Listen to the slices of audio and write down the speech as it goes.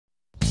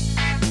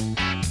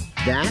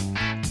That?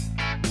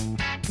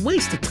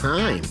 Waste of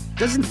time.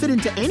 Doesn't fit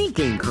into any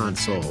game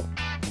console.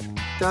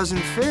 Doesn't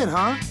fit,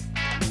 huh?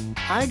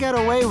 I got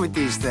away with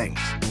these things.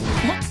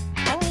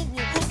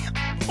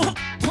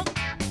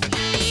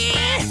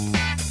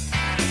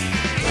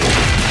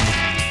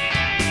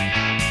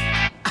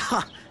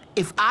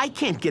 If I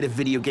can't get a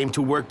video game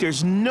to work,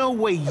 there's no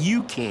way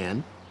you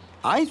can.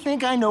 I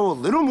think I know a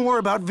little more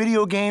about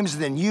video games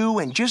than you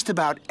and just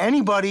about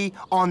anybody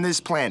on this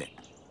planet.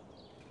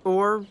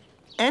 Or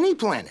any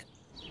planet.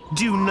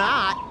 Do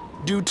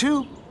not. Do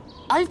too.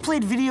 I've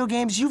played video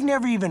games you've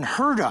never even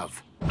heard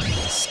of.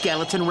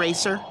 Skeleton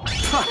Racer.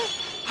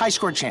 High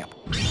score champ.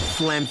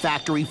 Phlegm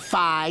Factory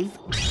 5.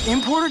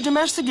 Importer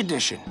domestic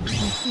edition.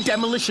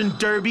 Demolition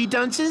Derby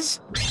dunces.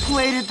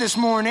 Played it this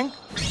morning.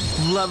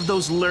 Love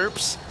those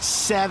lerps.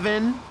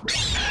 7.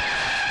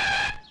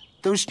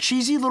 Those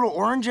cheesy little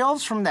orange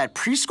elves from that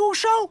preschool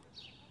show?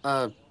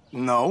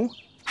 No.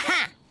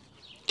 Ha!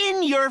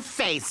 In your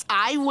face,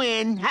 I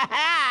win. Ha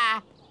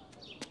ha!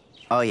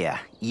 Oh yeah,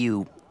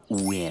 you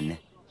win.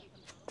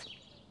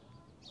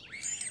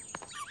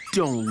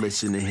 Don't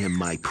listen to him,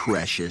 my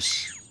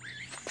precious.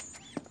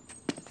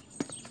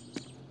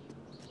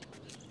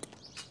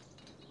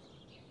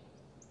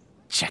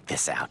 Check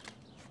this out.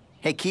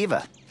 Hey,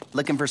 Kiva,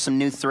 looking for some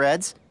new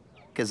threads?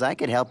 'Cause I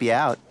could help you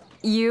out.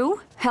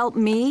 You? Help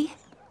me?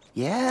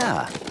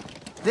 Yeah.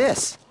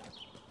 This.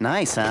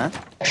 Nice, huh?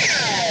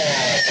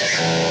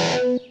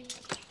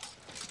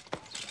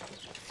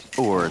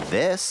 Or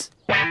this.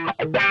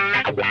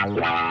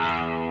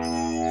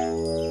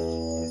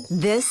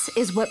 This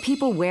is what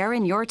people wear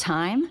in your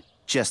time?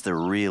 Just the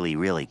really,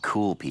 really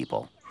cool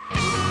people.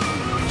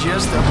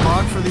 Just a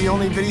bug for the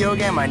only video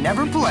game I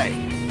never play.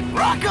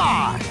 Rock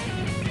on!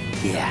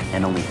 Yeah,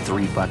 and only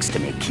 $3 to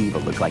make Kiva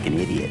look like an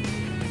idiot.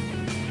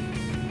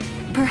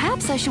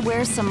 Perhaps I should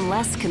wear some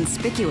less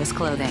conspicuous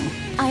clothing.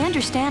 I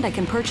understand I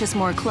can purchase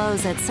more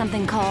clothes at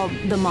something called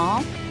the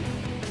mall.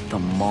 The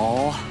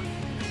mall?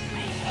 I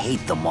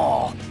hate the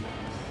mall.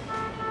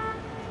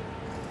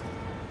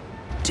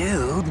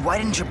 Dude, why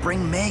didn't you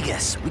bring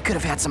Magus? We could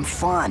have had some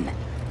fun.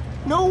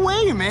 No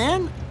way,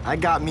 man. I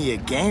got me a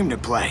game to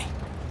play.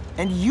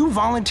 And you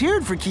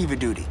volunteered for Kiva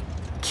duty.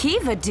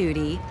 Kiva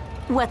duty?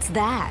 What's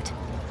that?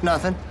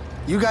 Nothing.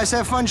 You guys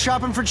have fun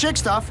shopping for chick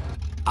stuff.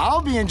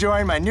 I'll be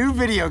enjoying my new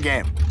video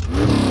game.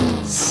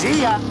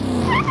 See ya!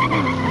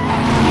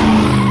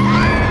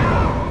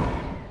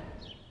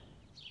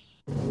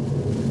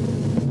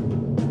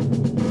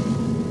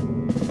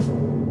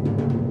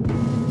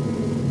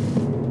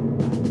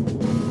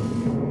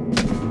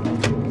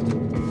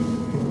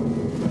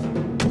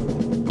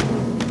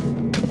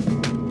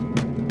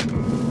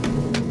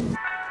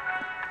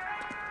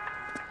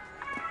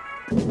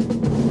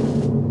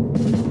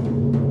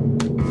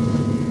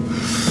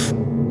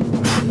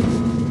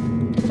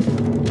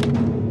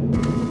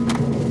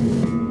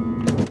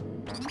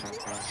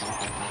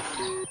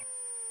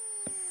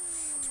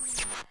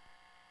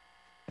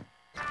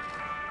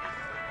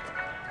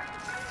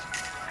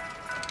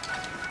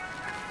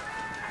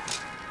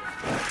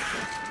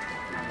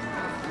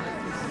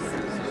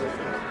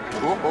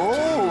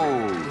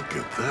 Oh, look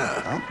at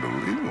that.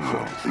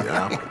 Unbelievable.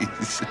 Yeah.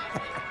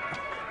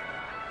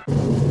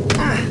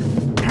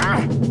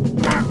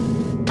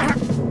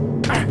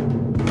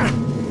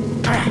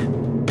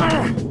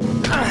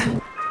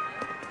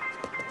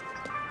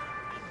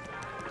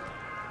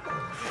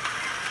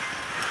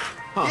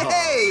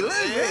 Hey,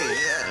 Lizzie!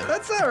 Yeah.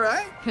 That's all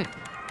right.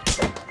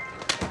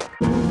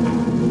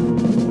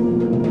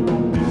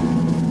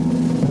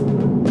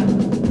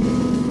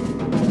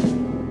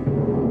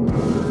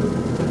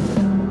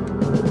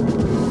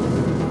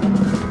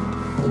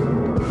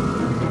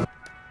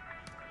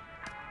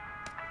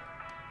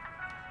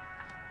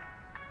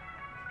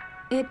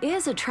 It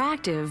is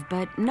attractive,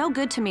 but no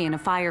good to me in a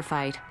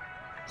firefight.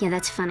 Yeah,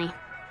 that's funny.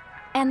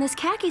 And this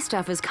khaki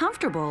stuff is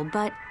comfortable,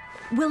 but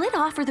will it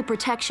offer the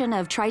protection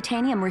of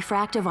titanium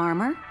refractive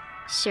armor?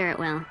 Sure it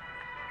will.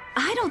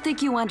 I don't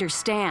think you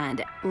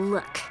understand.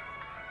 Look,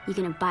 you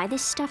gonna buy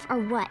this stuff or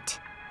what?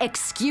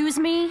 Excuse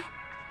me?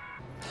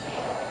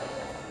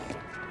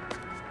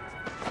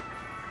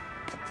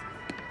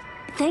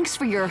 Thanks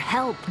for your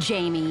help,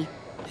 Jamie.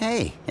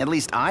 Hey, at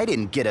least I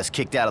didn't get us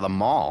kicked out of the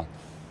mall.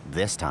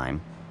 This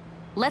time.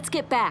 Let's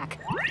get back.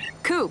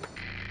 Coop,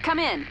 come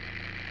in.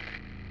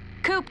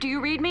 Coop, do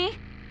you read me?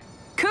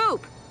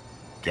 Coop!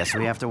 Guess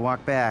we have to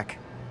walk back.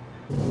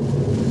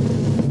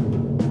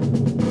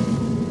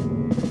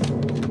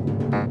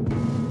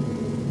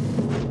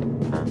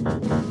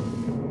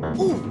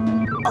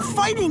 Ooh, a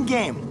fighting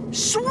game.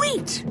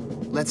 Sweet!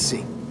 Let's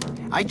see.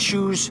 I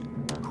choose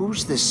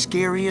who's the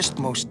scariest,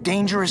 most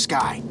dangerous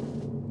guy.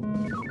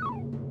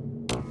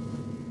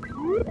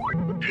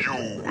 You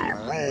will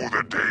rue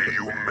the day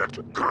you met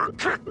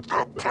Kirkit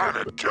the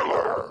Planet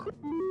Killer.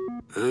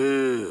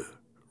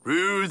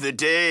 Rue the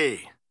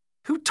day.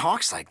 Who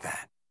talks like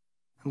that?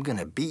 I'm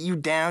gonna beat you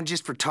down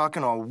just for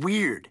talking all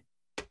weird.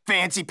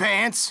 Fancy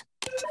pants!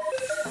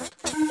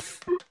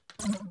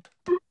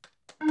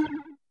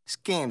 This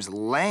game's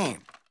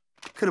lame.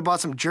 Could have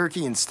bought some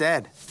jerky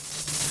instead.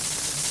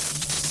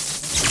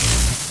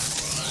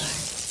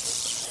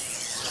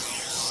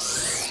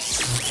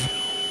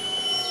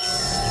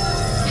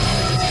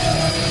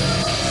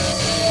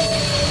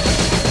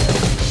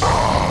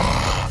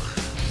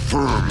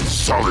 Firm,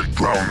 solid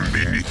ground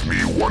beneath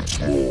me once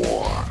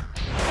more.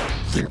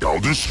 Think I'll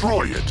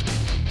destroy it.